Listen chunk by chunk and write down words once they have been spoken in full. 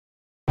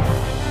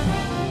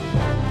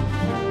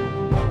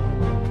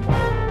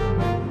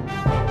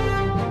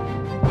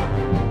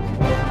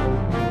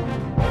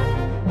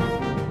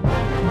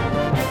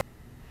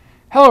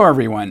Hello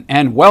everyone,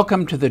 and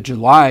welcome to the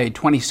July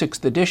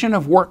 26th edition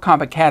of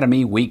WorkComp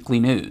Academy Weekly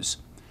News.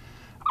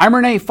 I'm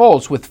Renee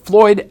Foltz with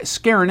Floyd,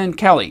 Skeren, and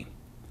Kelly.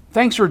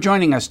 Thanks for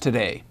joining us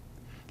today.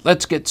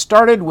 Let's get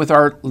started with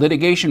our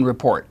litigation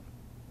report.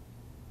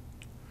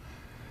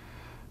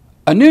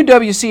 A new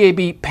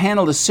WCAB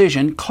panel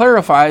decision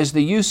clarifies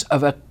the use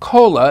of a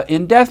COLA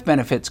in death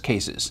benefits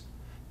cases.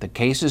 The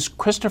case is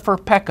Christopher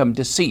Peckham,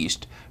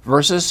 deceased,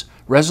 versus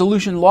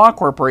Resolution Law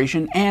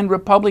Corporation and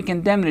Republic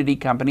Indemnity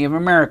Company of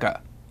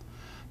America.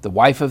 The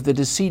wife of the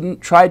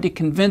decedent tried to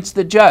convince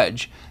the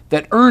judge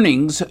that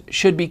earnings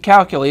should be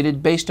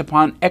calculated based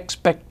upon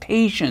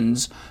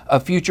expectations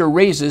of future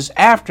raises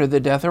after the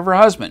death of her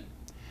husband.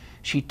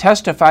 She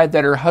testified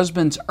that her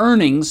husband's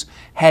earnings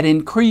had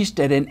increased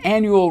at an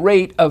annual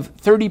rate of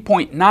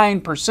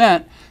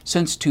 30.9%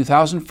 since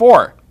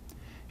 2004.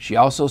 She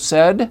also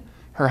said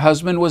her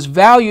husband was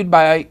valued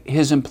by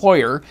his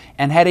employer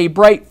and had a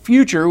bright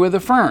future with the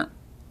firm.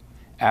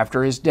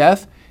 After his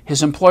death,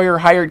 his employer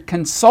hired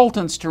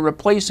consultants to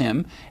replace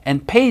him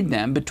and paid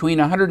them between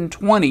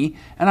 $120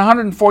 and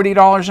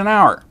 $140 an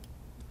hour.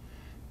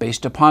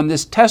 Based upon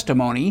this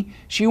testimony,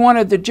 she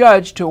wanted the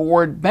judge to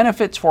award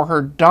benefits for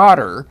her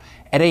daughter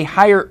at a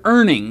higher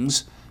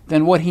earnings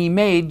than what he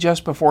made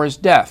just before his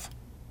death.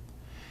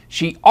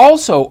 She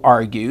also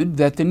argued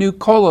that the new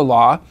COLA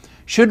law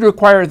should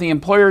require the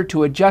employer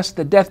to adjust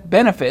the death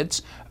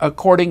benefits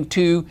according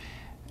to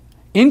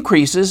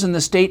increases in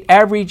the state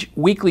average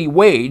weekly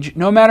wage,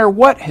 no matter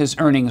what his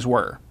earnings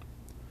were.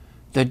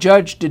 The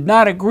judge did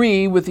not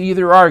agree with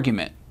either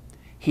argument.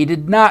 He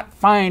did not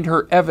find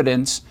her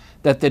evidence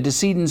that the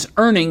decedent's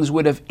earnings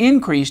would have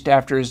increased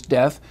after his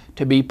death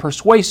to be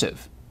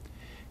persuasive.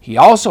 He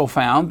also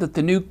found that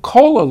the new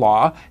COLA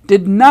law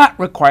did not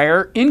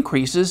require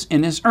increases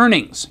in his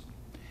earnings.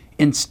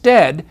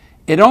 Instead,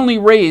 it only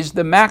raised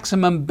the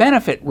maximum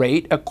benefit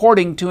rate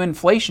according to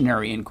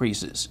inflationary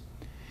increases.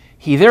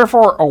 He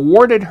therefore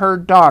awarded her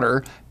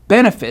daughter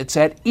benefits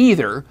at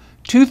either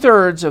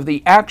 2/3 of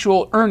the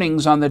actual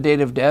earnings on the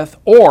date of death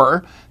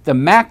or the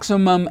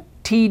maximum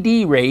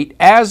TD rate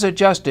as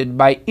adjusted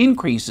by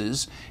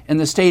increases in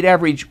the state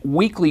average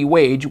weekly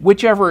wage,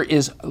 whichever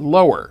is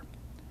lower.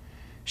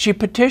 She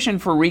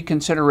petitioned for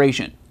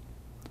reconsideration.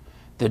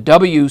 The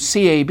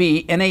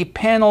WCAB, in a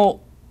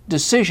panel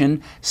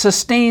decision,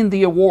 sustained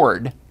the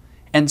award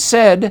and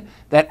said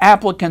that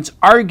applicants'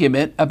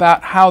 argument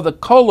about how the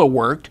COLA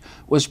worked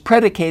was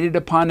predicated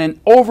upon an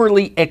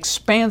overly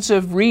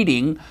expansive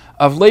reading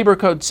of Labor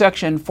Code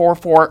Section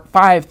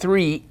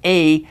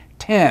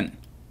 4453A10.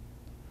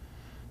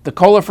 The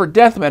COLA for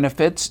death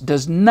benefits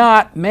does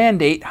not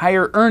mandate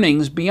higher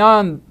earnings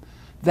beyond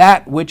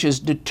that which is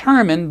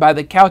determined by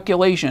the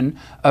calculation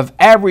of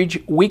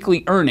average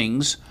weekly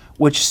earnings,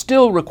 which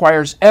still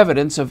requires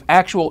evidence of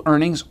actual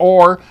earnings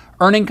or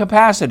earning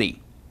capacity.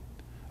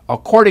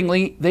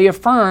 Accordingly, they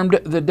affirmed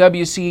the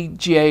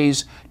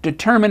WCGA's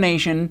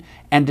determination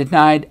and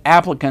denied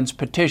applicants'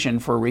 petition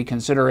for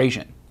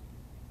reconsideration.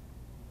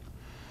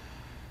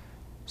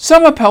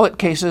 Some appellate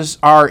cases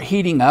are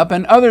heating up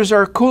and others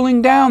are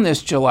cooling down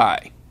this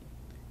July.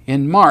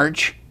 In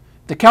March,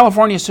 the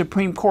California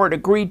Supreme Court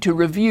agreed to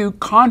review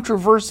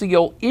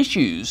controversial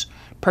issues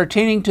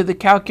pertaining to the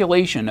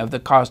calculation of the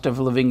cost of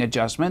living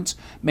adjustments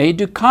made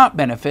to comp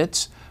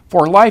benefits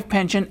for life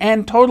pension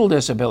and total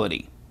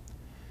disability.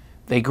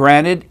 They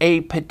granted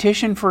a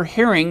petition for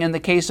hearing in the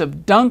case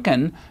of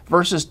Duncan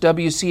versus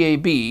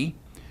WCAB,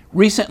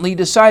 recently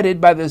decided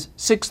by the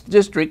 6th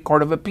District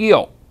Court of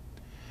Appeal.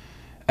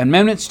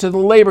 Amendments to the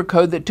Labor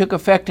Code that took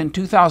effect in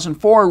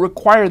 2004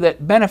 require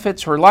that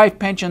benefits for life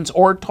pensions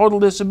or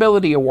total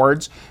disability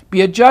awards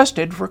be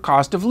adjusted for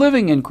cost of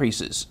living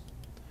increases.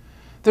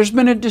 There's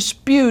been a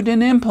dispute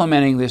in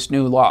implementing this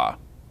new law.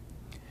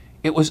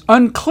 It was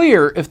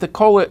unclear if the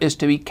COLA is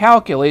to be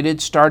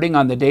calculated starting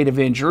on the date of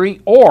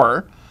injury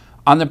or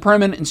on the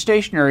permanent and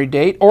stationary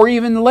date, or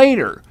even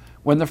later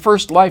when the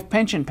first life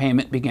pension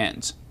payment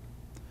begins.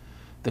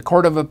 The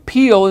Court of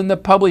Appeal, in the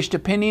published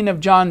opinion of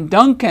John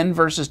Duncan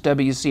versus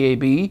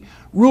WCAB,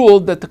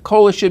 ruled that the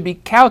COLA should be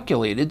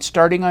calculated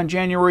starting on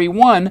January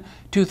 1,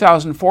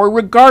 2004,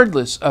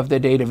 regardless of the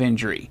date of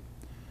injury.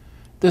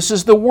 This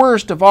is the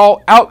worst of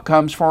all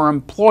outcomes for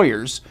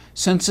employers,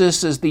 since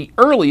this is the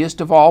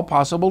earliest of all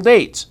possible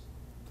dates.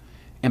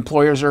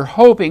 Employers are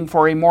hoping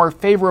for a more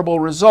favorable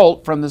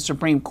result from the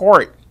Supreme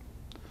Court.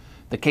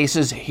 The case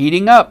is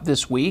heating up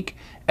this week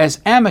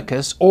as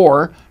amicus,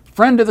 or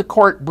friend of the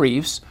court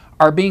briefs,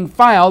 are being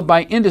filed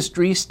by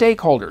industry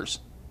stakeholders.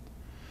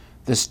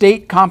 The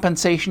State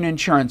Compensation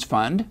Insurance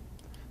Fund,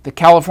 the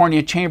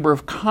California Chamber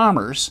of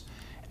Commerce,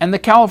 and the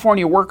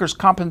California Workers'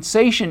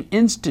 Compensation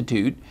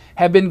Institute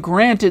have been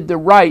granted the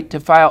right to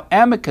file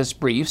amicus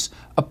briefs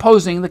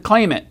opposing the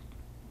claimant.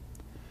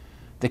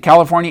 The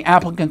California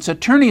Applicants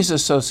Attorneys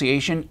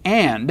Association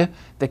and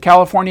the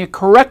California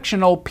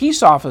Correctional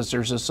Peace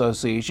Officers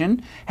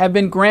Association have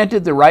been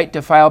granted the right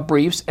to file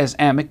briefs as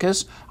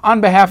amicus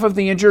on behalf of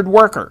the injured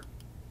worker.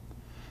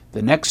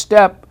 The next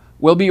step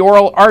will be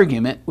oral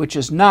argument, which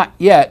has not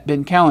yet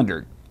been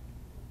calendared.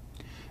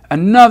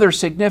 Another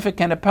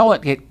significant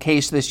appellate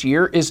case this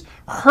year is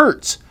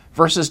Hertz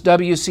versus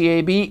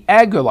WCAB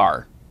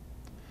Aguilar.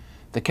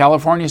 The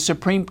California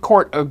Supreme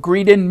Court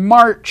agreed in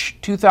March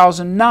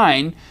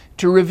 2009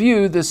 to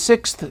review the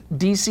 6th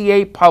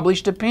DCA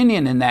published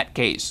opinion in that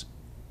case.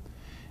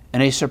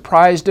 In a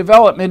surprise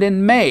development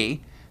in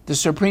May, the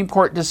Supreme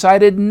Court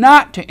decided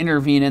not to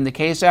intervene in the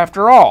case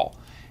after all,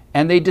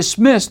 and they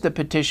dismissed the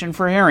petition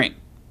for hearing.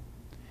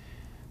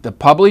 The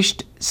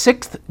published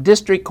 6th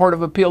District Court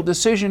of Appeal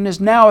decision is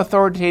now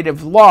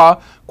authoritative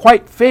law,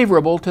 quite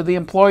favorable to the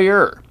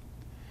employer.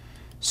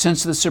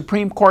 Since the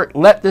Supreme Court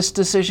let this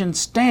decision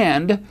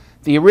stand,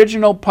 the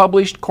original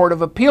published Court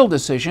of Appeal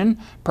decision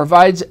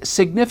provides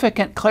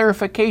significant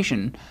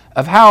clarification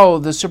of how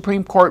the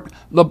Supreme Court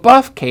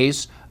LaBeouf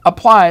case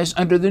applies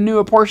under the new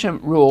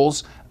apportionment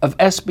rules of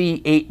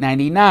SB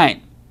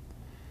 899.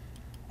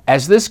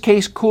 As this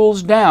case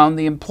cools down,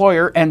 the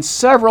employer and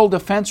several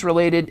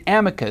defense-related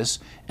amicus,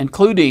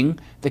 including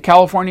the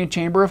California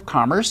Chamber of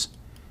Commerce,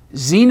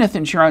 Zenith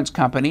Insurance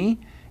Company,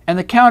 and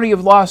the County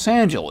of Los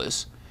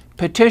Angeles,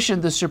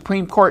 petitioned the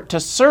Supreme Court to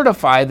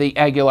certify the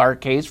Aguilar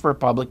case for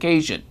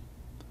publication.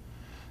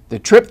 The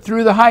trip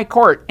through the High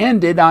Court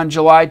ended on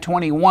July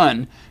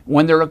 21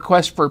 when the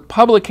request for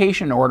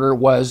publication order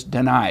was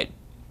denied.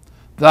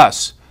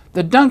 Thus,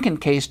 the Duncan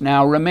case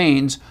now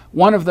remains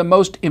one of the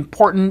most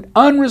important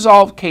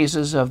unresolved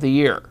cases of the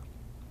year.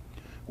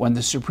 When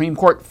the Supreme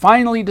Court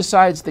finally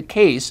decides the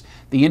case,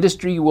 the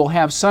industry will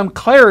have some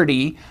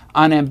clarity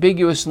on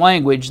ambiguous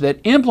language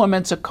that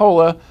implements a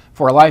COLA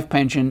for a life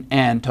pension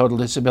and total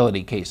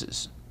disability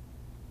cases.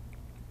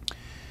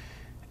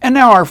 And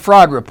now our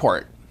fraud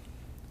report.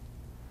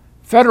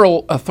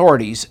 Federal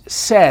authorities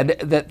said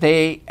that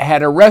they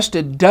had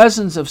arrested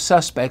dozens of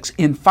suspects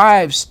in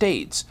 5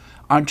 states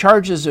on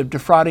charges of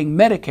defrauding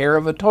Medicare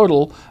of a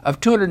total of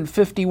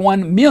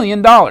 $251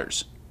 million.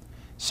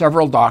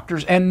 Several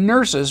doctors and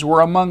nurses were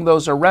among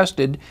those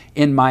arrested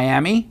in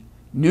Miami,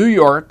 New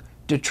York,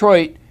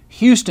 Detroit,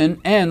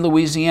 Houston, and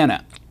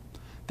Louisiana.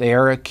 They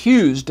are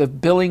accused of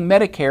billing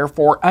Medicare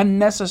for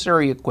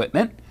unnecessary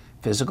equipment,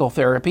 physical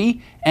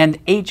therapy, and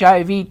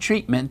HIV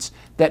treatments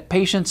that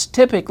patients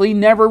typically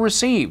never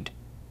received.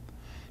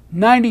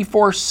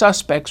 94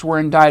 suspects were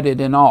indicted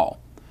in all.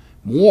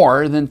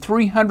 More than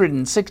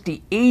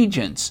 360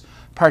 agents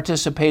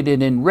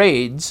participated in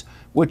raids,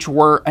 which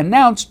were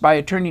announced by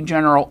Attorney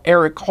General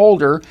Eric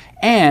Holder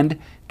and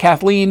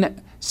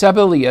Kathleen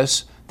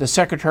Sebelius, the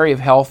Secretary of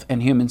Health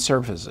and Human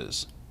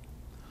Services.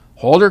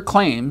 Holder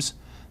claims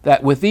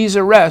that with these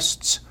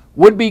arrests,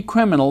 would-be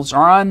criminals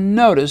are on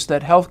notice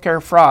that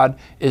healthcare fraud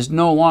is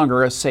no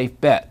longer a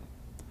safe bet.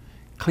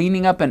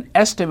 Cleaning up an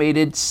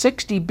estimated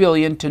 $60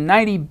 billion to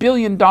 $90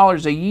 billion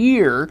a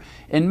year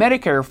in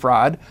Medicare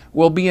fraud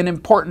will be an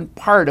important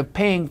part of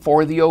paying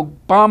for the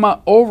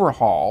Obama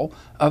overhaul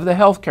of the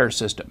healthcare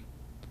system.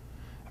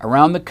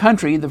 Around the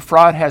country, the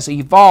fraud has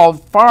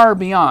evolved far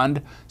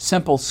beyond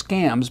simple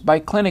scams by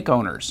clinic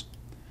owners.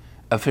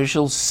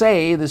 Officials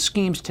say the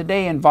schemes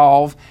today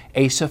involve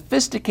a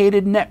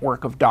sophisticated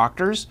network of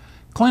doctors,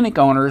 clinic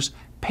owners,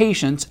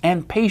 patients,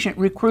 and patient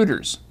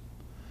recruiters.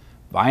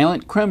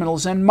 Violent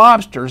criminals and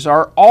mobsters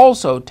are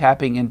also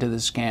tapping into the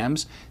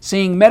scams,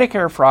 seeing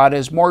Medicare fraud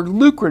as more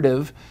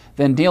lucrative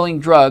than dealing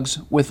drugs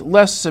with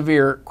less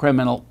severe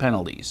criminal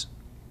penalties.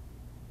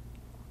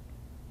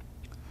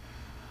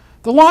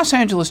 The Los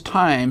Angeles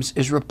Times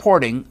is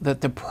reporting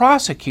that the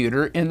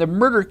prosecutor in the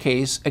murder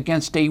case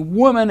against a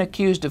woman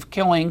accused of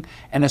killing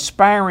an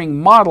aspiring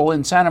model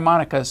in Santa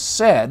Monica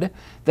said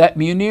that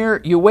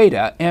Munir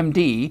Uwaida,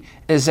 MD,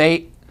 is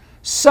a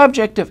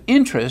subject of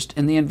interest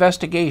in the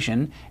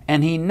investigation,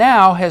 and he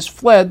now has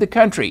fled the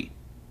country.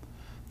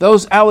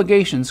 Those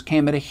allegations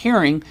came at a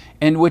hearing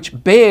in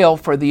which bail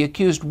for the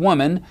accused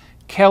woman,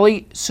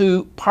 Kelly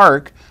Sue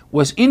Park,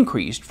 was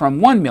increased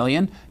from $1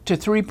 million to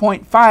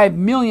 $3.5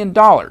 million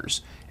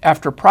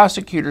after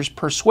prosecutors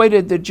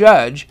persuaded the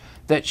judge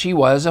that she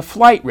was a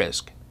flight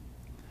risk.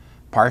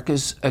 Park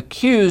is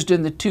accused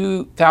in the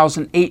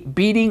 2008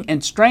 beating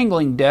and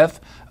strangling death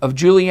of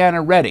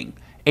Juliana Redding,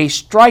 a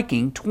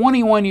striking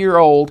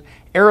 21-year-old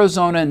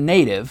Arizona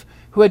native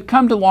who had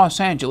come to Los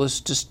Angeles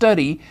to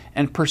study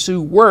and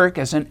pursue work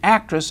as an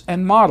actress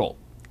and model.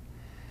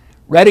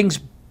 Redding's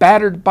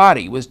battered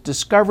body was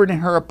discovered in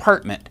her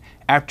apartment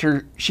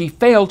after she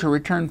failed to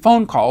return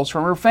phone calls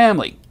from her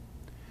family.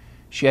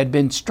 She had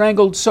been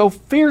strangled so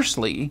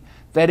fiercely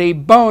that a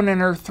bone in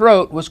her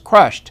throat was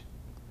crushed.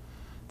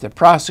 The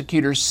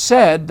prosecutors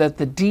said that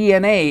the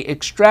DNA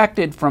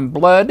extracted from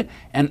blood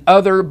and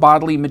other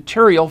bodily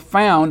material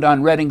found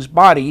on Redding's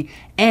body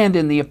and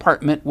in the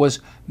apartment was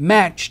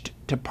matched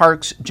to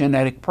Park's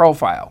genetic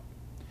profile.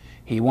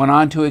 He went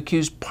on to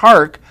accuse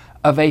Park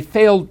of a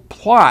failed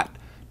plot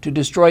to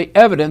destroy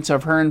evidence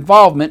of her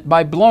involvement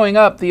by blowing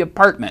up the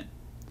apartment.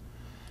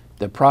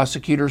 The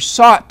prosecutors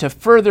sought to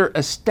further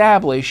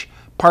establish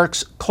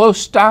Park's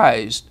close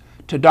ties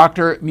to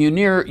Dr.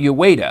 Munir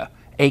Uwaida,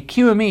 a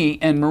QME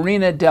and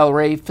Marina Del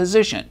Rey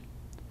physician.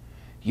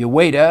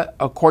 Uwaida,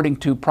 according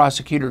to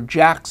Prosecutor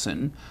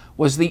Jackson,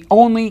 was the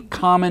only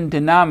common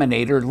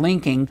denominator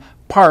linking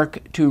Park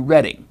to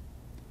Redding.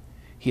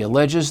 He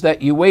alleges that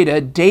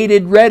Ueda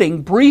dated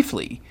Redding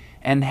briefly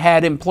and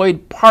had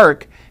employed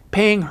Park,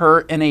 paying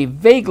her in a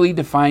vaguely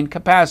defined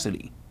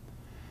capacity.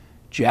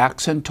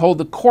 Jackson told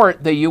the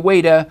court that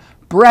Ueda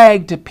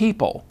bragged to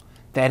people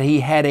that he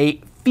had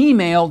a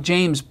female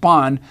James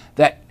Bond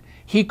that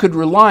he could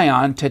rely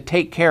on to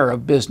take care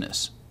of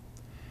business.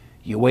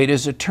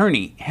 Ueda's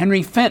attorney,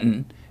 Henry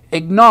Fenton,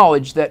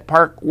 acknowledged that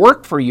Park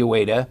worked for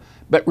Ueda,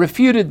 but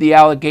refuted the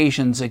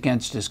allegations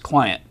against his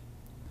client.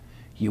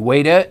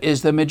 Ueda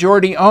is the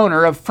majority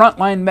owner of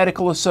Frontline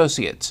Medical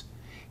Associates.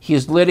 He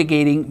is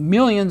litigating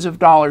millions of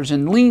dollars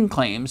in lien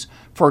claims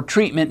for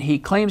treatment he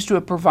claims to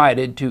have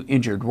provided to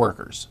injured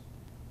workers.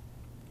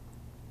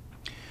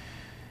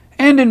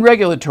 And in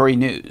regulatory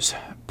news,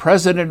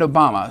 President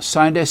Obama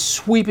signed a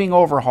sweeping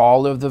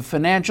overhaul of the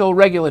financial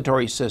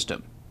regulatory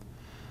system.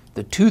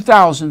 The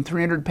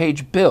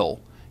 2,300-page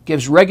bill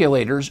gives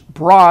regulators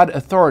broad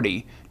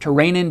authority to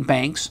rein in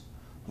banks,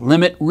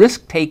 limit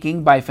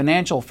risk-taking by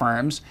financial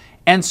firms,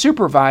 and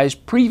supervise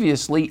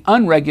previously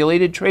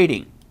unregulated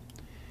trading.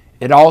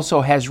 It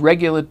also has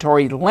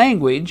regulatory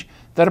language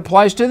that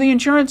applies to the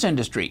insurance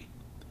industry.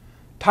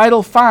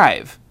 Title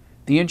V,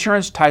 the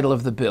insurance title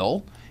of the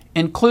bill,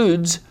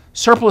 includes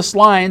surplus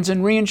lines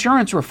and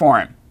reinsurance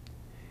reform.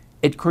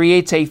 It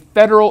creates a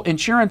Federal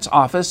Insurance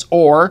Office,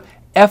 or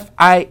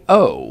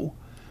FIO,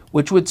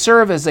 which would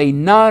serve as a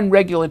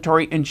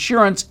non-regulatory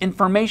insurance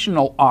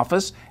informational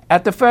office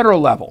at the federal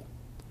level.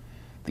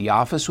 The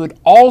office would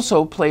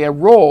also play a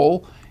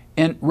role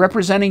in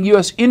representing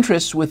U.S.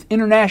 interests with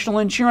international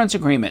insurance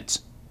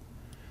agreements.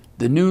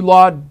 The new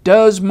law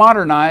does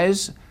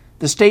modernize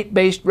the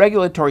state-based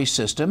regulatory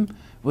system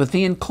with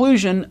the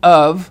inclusion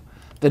of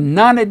the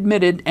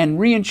Non-Admitted and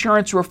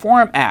Reinsurance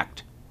Reform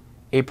Act,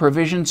 a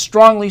provision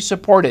strongly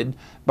supported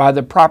by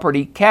the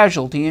property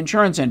casualty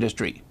insurance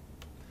industry.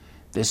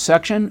 This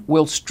section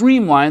will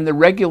streamline the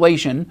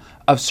regulation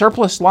of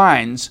surplus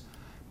lines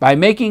by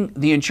making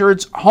the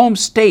insured's home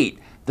state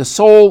the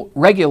sole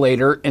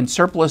regulator in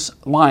surplus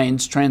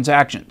lines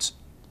transactions.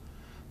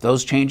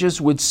 Those changes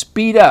would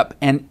speed up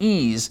and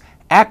ease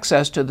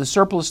access to the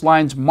surplus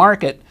lines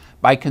market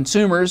by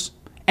consumers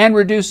and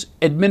reduce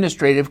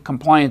administrative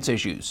compliance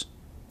issues.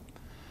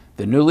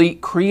 The newly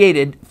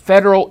created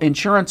Federal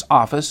Insurance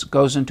Office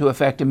goes into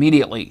effect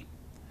immediately.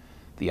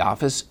 The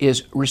office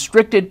is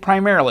restricted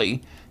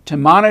primarily to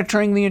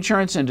monitoring the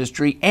insurance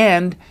industry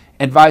and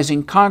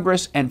advising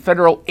Congress and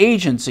federal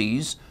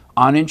agencies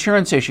on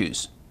insurance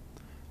issues.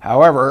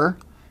 However,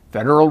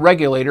 federal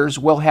regulators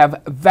will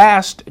have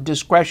vast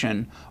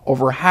discretion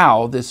over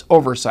how this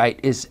oversight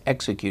is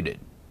executed.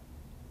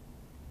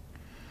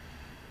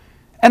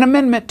 An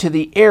amendment to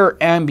the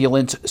air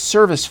ambulance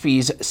service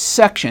fees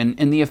section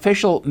in the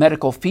official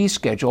medical fee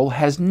schedule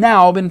has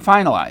now been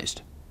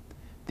finalized.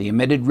 The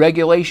amended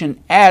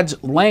regulation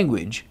adds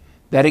language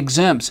that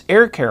exempts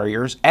air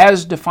carriers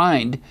as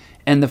defined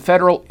in the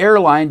Federal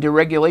Airline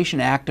Deregulation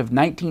Act of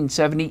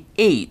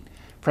 1978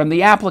 from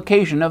the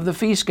application of the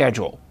fee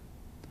schedule.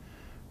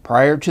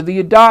 Prior to the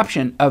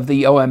adoption of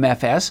the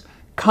OMFS,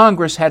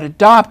 Congress had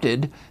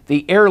adopted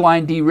the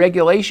Airline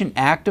Deregulation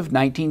Act of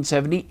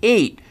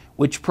 1978,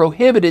 which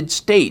prohibited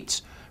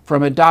states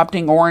from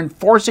adopting or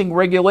enforcing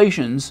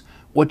regulations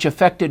which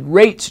affected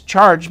rates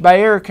charged by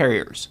air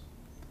carriers.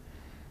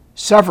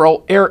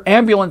 Several air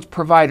ambulance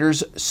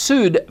providers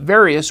sued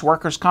various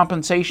workers'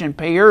 compensation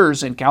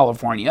payers in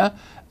California,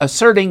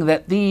 asserting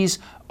that these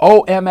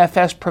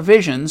OMFS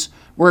provisions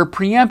were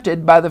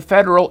preempted by the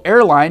Federal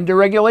Airline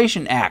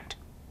Deregulation Act.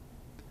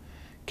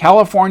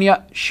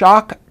 California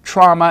Shock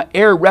Trauma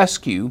Air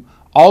Rescue,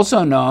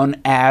 also known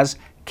as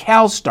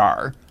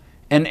CalStar,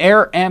 an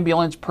air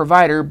ambulance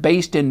provider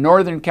based in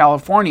Northern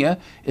California,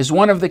 is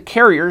one of the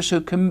carriers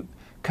who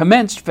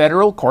commenced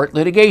federal court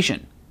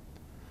litigation.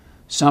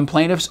 Some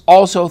plaintiffs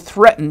also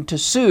threatened to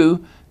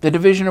sue the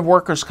Division of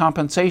Workers'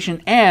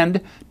 Compensation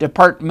and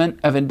Department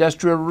of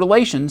Industrial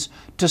Relations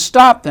to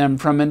stop them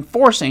from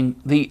enforcing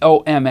the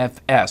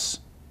OMFS.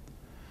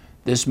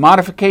 This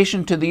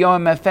modification to the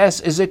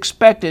OMFS is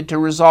expected to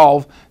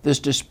resolve this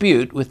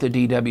dispute with the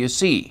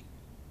DWC.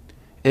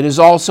 It is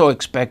also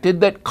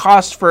expected that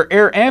costs for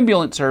air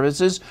ambulance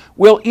services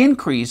will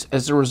increase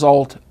as a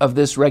result of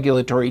this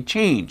regulatory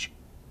change.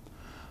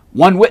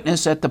 One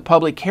witness at the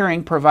public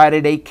hearing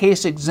provided a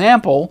case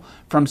example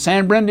from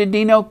San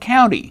Bernardino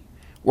County,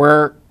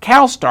 where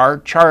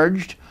CalStar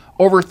charged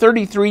over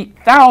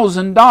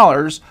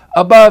 $33,000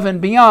 above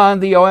and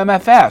beyond the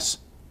OMFS.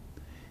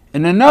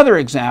 In another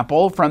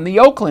example from the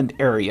Oakland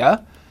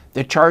area,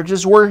 the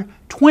charges were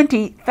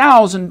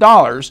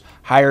 $20,000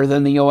 higher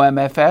than the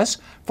OMFS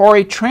for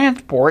a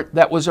transport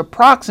that was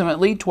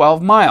approximately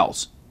 12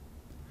 miles.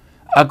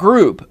 A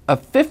group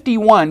of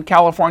 51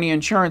 California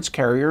insurance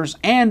carriers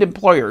and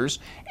employers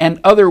and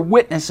other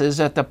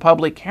witnesses at the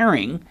public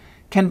hearing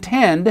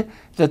contend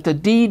that the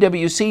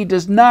DWC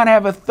does not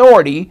have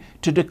authority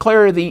to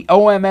declare the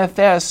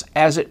OMFS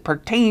as it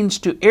pertains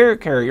to air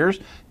carriers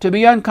to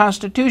be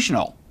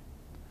unconstitutional.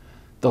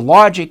 The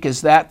logic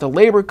is that the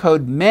Labor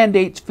Code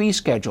mandates fee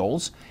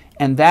schedules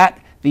and that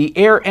the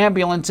air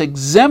ambulance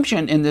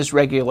exemption in this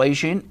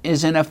regulation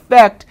is in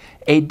effect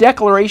a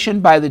declaration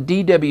by the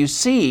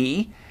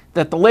DWC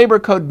that the Labor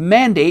Code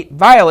mandate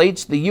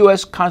violates the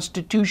U.S.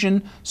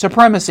 Constitution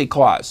Supremacy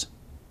Clause.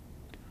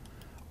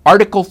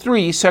 Article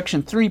 3,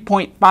 Section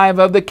 3.5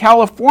 of the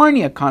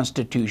California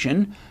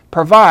Constitution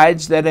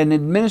provides that an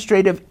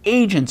administrative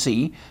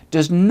agency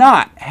does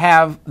not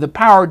have the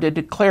power to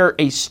declare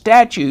a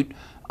statute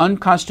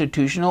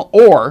unconstitutional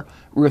or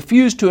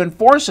refuse to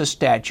enforce a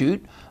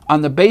statute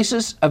on the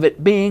basis of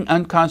it being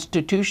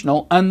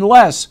unconstitutional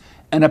unless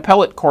an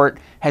appellate court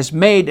has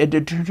made a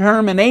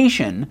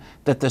determination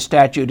that the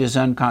statute is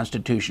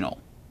unconstitutional.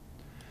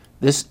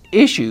 This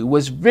issue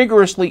was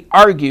vigorously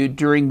argued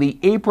during the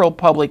April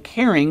public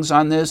hearings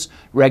on this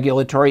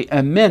regulatory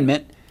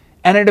amendment,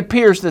 and it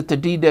appears that the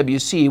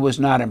DWC was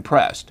not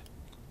impressed.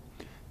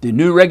 The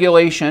new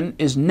regulation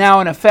is now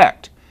in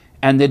effect,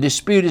 and the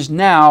dispute is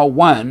now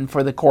one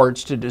for the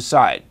courts to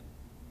decide.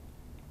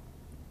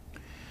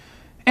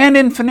 And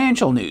in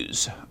financial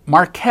news,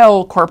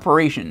 Markel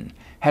Corporation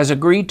has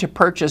agreed to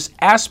purchase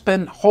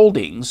Aspen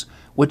Holdings,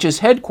 which is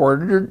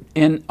headquartered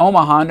in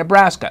Omaha,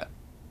 Nebraska.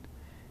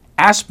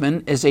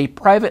 Aspen is a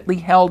privately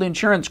held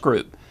insurance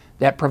group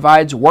that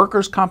provides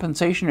workers'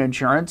 compensation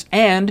insurance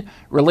and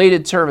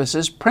related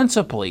services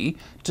principally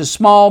to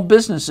small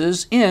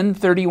businesses in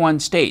 31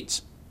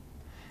 states.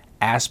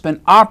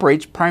 Aspen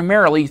operates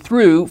primarily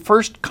through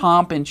First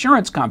Comp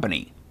Insurance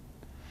Company.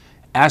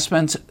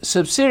 Aspen's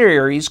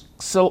subsidiaries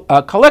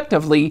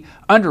collectively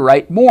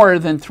underwrite more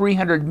than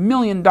 $300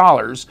 million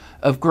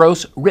of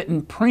gross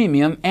written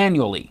premium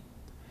annually.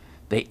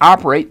 They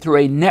operate through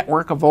a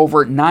network of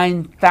over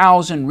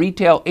 9,000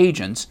 retail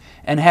agents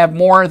and have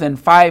more than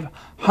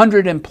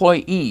 500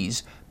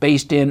 employees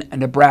based in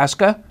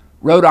Nebraska,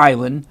 Rhode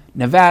Island,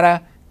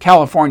 Nevada,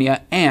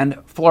 California, and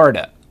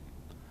Florida.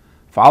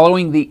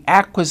 Following the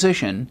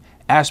acquisition,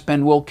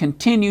 Aspen will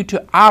continue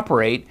to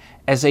operate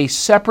as a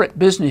separate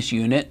business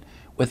unit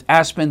with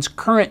Aspen's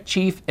current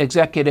chief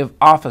executive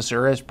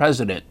officer as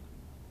president.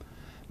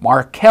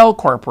 Markel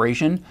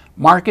Corporation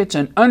markets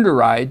and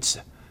underwrites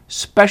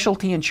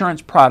specialty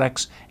insurance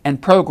products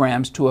and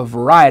programs to a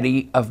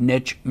variety of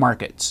niche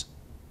markets.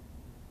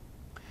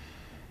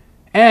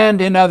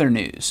 And in other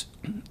news,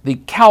 the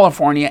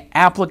California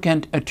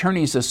Applicant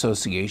Attorneys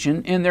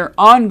Association, in their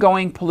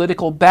ongoing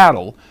political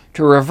battle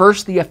to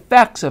reverse the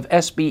effects of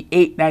SB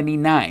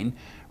 899,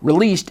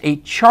 released a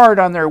chart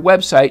on their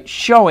website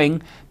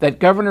showing that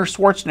Governor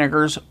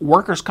Schwarzenegger's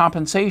workers'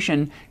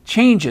 compensation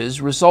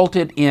changes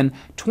resulted in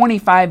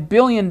 $25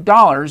 billion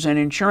in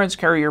insurance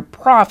carrier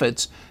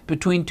profits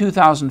between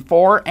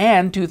 2004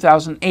 and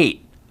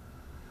 2008.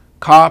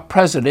 CAW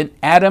President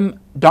Adam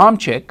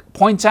Domchick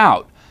points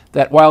out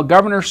that while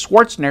Governor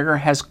Schwarzenegger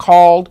has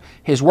called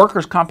his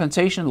workers'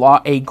 compensation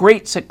law a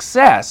great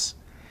success,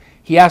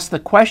 he asks the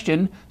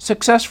question,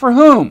 success for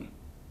whom?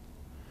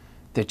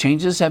 The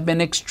changes have been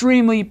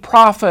extremely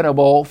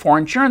profitable for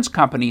insurance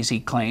companies,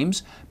 he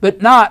claims,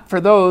 but not for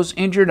those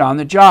injured on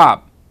the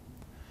job.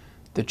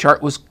 The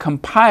chart was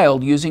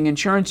compiled using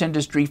insurance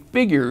industry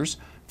figures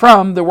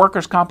from the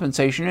Workers'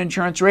 Compensation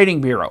Insurance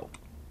Rating Bureau.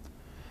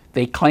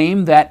 They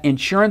claim that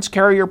insurance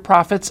carrier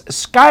profits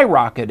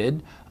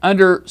skyrocketed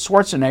under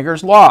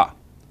Schwarzenegger's law.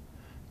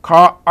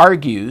 Carr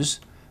argues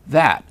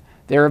that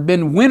there have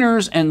been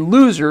winners and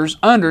losers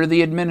under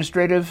the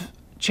administrative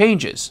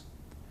changes.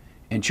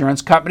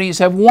 Insurance companies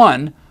have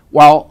won,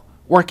 while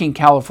working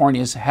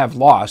Californians have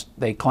lost,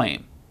 they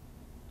claim.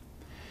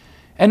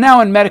 And now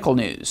in medical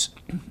news,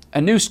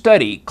 a new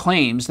study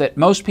claims that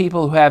most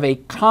people who have a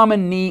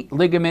common knee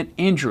ligament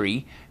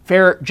injury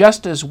fare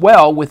just as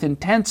well with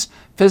intense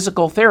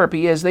physical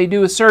therapy as they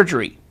do with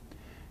surgery.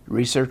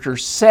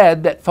 Researchers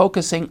said that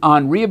focusing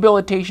on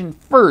rehabilitation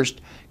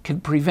first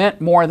could prevent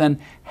more than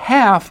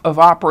half of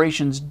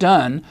operations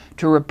done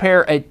to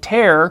repair a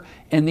tear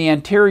in the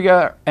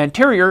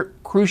anterior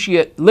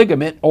cruciate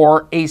ligament,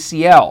 or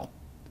ACL.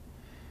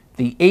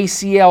 The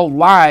ACL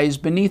lies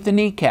beneath the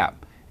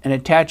kneecap and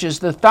attaches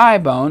the thigh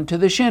bone to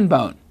the shin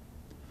bone.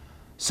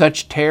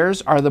 Such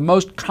tears are the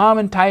most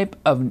common type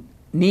of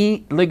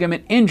knee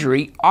ligament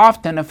injury,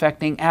 often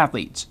affecting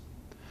athletes.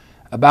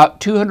 About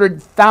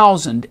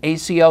 200,000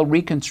 ACL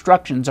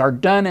reconstructions are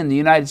done in the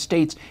United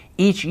States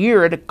each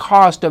year at a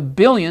cost of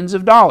billions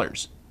of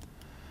dollars.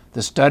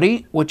 The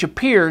study, which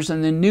appears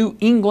in the New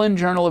England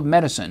Journal of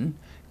Medicine,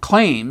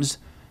 claims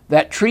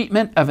that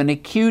treatment of an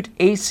acute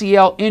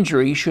ACL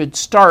injury should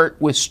start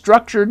with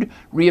structured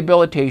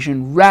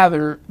rehabilitation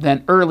rather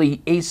than early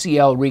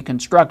ACL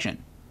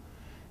reconstruction.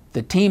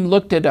 The team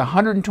looked at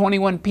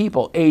 121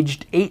 people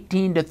aged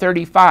 18 to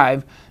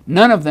 35,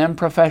 none of them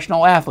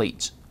professional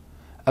athletes.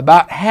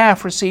 About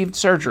half received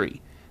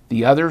surgery.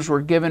 The others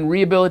were given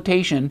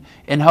rehabilitation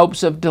in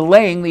hopes of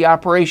delaying the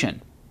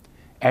operation.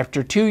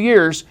 After 2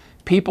 years,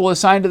 people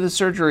assigned to the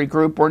surgery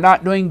group were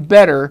not doing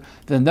better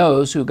than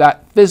those who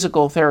got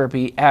physical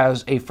therapy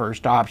as a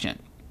first option.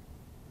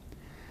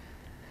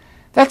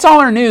 That's all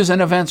our news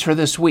and events for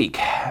this week.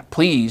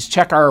 Please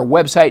check our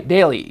website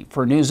daily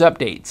for news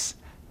updates,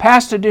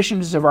 past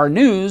editions of our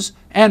news,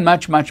 and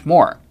much, much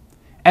more.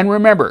 And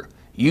remember,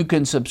 you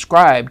can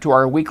subscribe to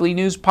our weekly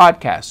news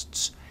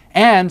podcasts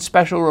and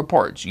special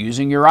reports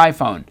using your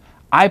iPhone,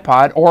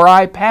 iPod, or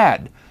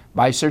iPad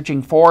by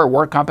searching for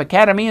WorkComp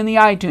Academy in the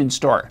iTunes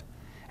Store.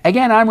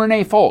 Again, I'm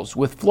Renee Foles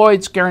with Floyd,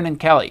 Skeren, and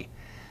Kelly.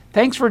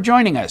 Thanks for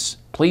joining us.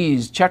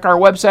 Please check our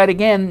website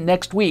again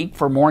next week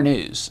for more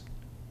news.